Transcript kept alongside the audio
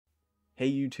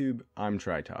Hey YouTube, I'm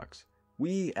Tritox.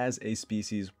 We as a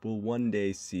species will one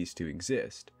day cease to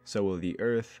exist, so will the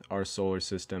Earth, our solar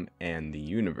system, and the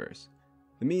universe.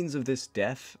 The means of this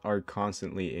death are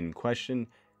constantly in question,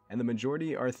 and the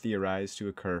majority are theorized to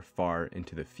occur far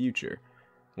into the future.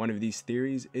 One of these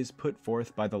theories is put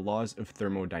forth by the laws of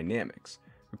thermodynamics.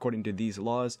 According to these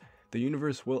laws, the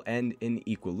universe will end in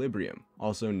equilibrium,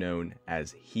 also known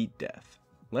as heat death.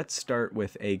 Let's start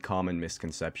with a common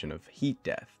misconception of heat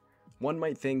death. One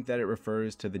might think that it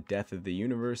refers to the death of the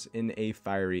universe in a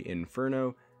fiery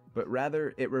inferno, but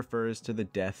rather it refers to the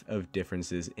death of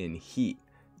differences in heat.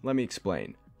 Let me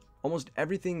explain. Almost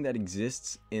everything that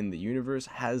exists in the universe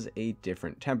has a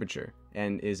different temperature,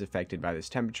 and is affected by this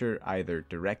temperature either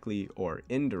directly or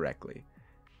indirectly.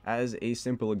 As a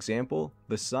simple example,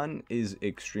 the sun is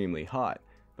extremely hot,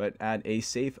 but at a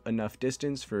safe enough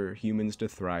distance for humans to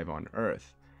thrive on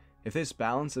Earth. If this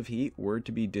balance of heat were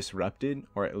to be disrupted,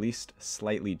 or at least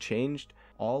slightly changed,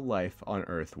 all life on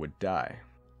Earth would die.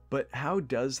 But how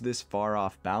does this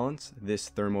far-off balance,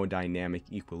 this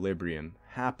thermodynamic equilibrium,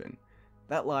 happen?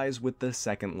 That lies with the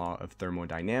second law of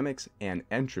thermodynamics and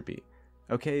entropy.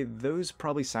 Okay, those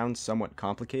probably sound somewhat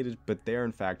complicated, but they're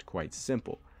in fact quite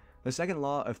simple. The second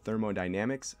law of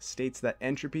thermodynamics states that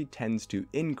entropy tends to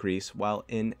increase while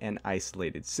in an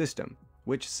isolated system,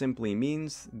 which simply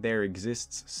means there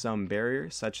exists some barrier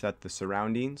such that the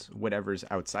surroundings, whatever's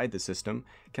outside the system,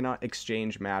 cannot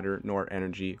exchange matter nor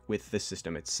energy with the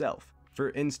system itself. For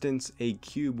instance, a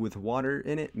cube with water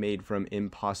in it made from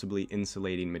impossibly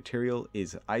insulating material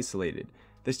is isolated.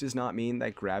 This does not mean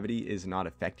that gravity is not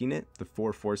affecting it. The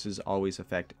four forces always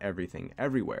affect everything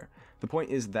everywhere. The point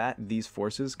is that these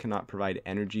forces cannot provide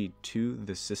energy to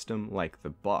the system like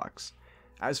the box.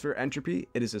 As for entropy,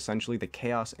 it is essentially the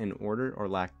chaos and order, or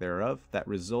lack thereof, that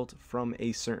result from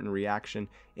a certain reaction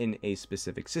in a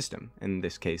specific system, in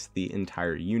this case the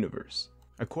entire universe.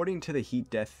 According to the heat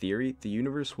death theory, the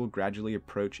universe will gradually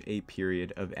approach a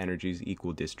period of energy's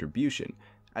equal distribution.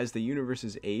 As the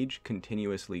universe's age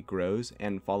continuously grows,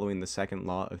 and following the second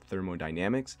law of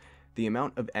thermodynamics, the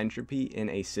amount of entropy in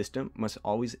a system must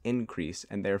always increase,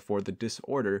 and therefore the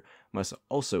disorder must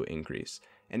also increase.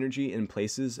 Energy in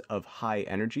places of high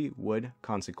energy would,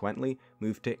 consequently,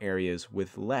 move to areas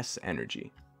with less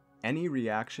energy. Any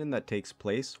reaction that takes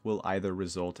place will either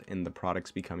result in the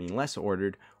products becoming less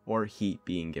ordered or heat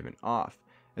being given off.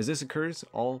 As this occurs,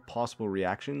 all possible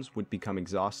reactions would become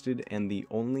exhausted and the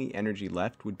only energy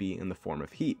left would be in the form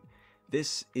of heat.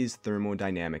 This is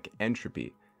thermodynamic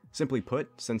entropy. Simply put,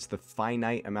 since the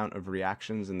finite amount of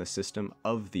reactions in the system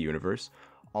of the universe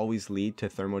always lead to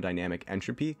thermodynamic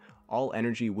entropy, all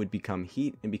energy would become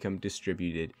heat and become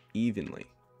distributed evenly.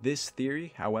 This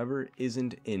theory, however,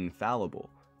 isn't infallible.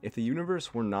 If the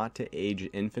universe were not to age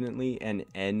infinitely and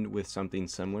end with something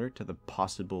similar to the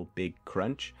possible Big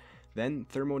Crunch, then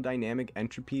thermodynamic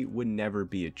entropy would never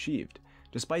be achieved.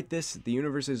 Despite this, the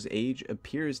universe's age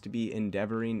appears to be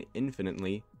endeavoring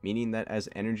infinitely, meaning that as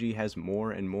energy has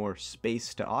more and more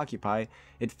space to occupy,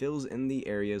 it fills in the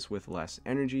areas with less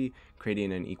energy,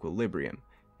 creating an equilibrium.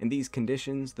 In these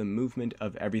conditions, the movement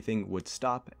of everything would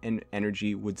stop and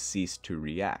energy would cease to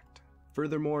react.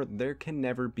 Furthermore, there can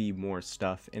never be more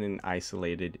stuff in an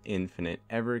isolated, infinite,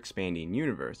 ever-expanding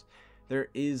universe. There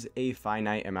is a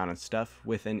finite amount of stuff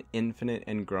with an infinite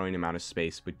and growing amount of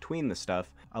space between the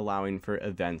stuff, allowing for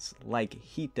events like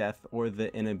heat death or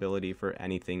the inability for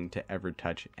anything to ever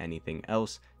touch anything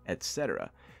else, etc.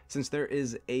 Since there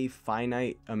is a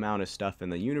finite amount of stuff in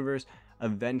the universe,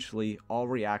 eventually all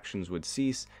reactions would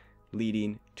cease,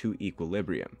 leading to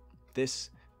equilibrium. This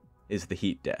is the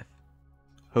heat death.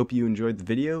 Hope you enjoyed the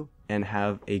video and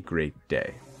have a great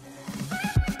day.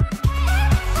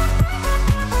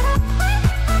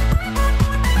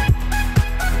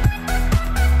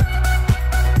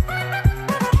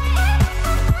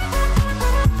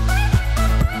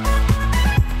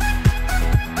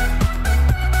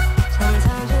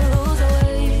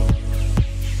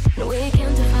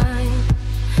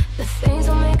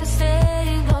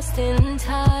 In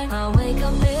time, I wake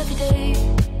up every day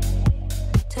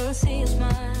to see a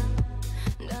smile.